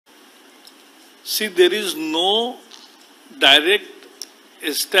See, there is no direct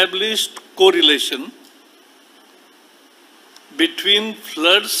established correlation between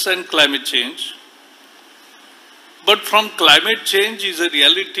floods and climate change. But from climate change is a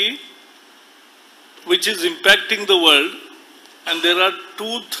reality which is impacting the world, and there are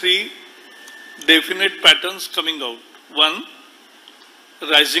 2-3 definite patterns coming out. One,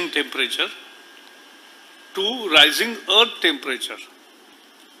 rising temperature. 2, rising earth temperature.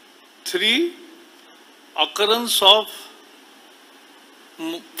 3, occurrence of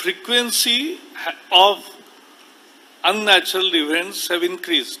frequency of unnatural events have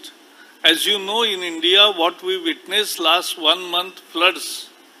increased. As you know, in India, what we witnessed last 1 month, floods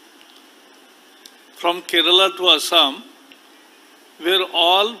from Kerala to Assam were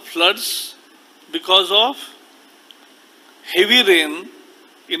all floods because of heavy rain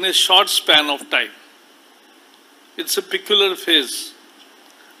in a short span of time. It's a peculiar phase.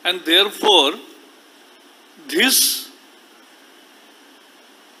 And therefore, this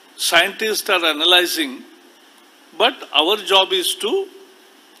scientists are analyzing, but our job is to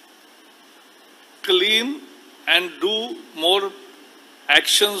clean and do more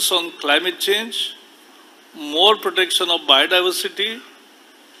actions on climate change, more protection of biodiversity,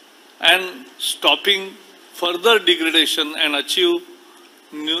 and stopping further degradation and achieve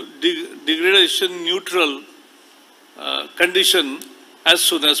degradation neutral condition as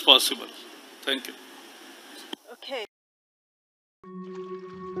soon as possible. Thank you. Okay.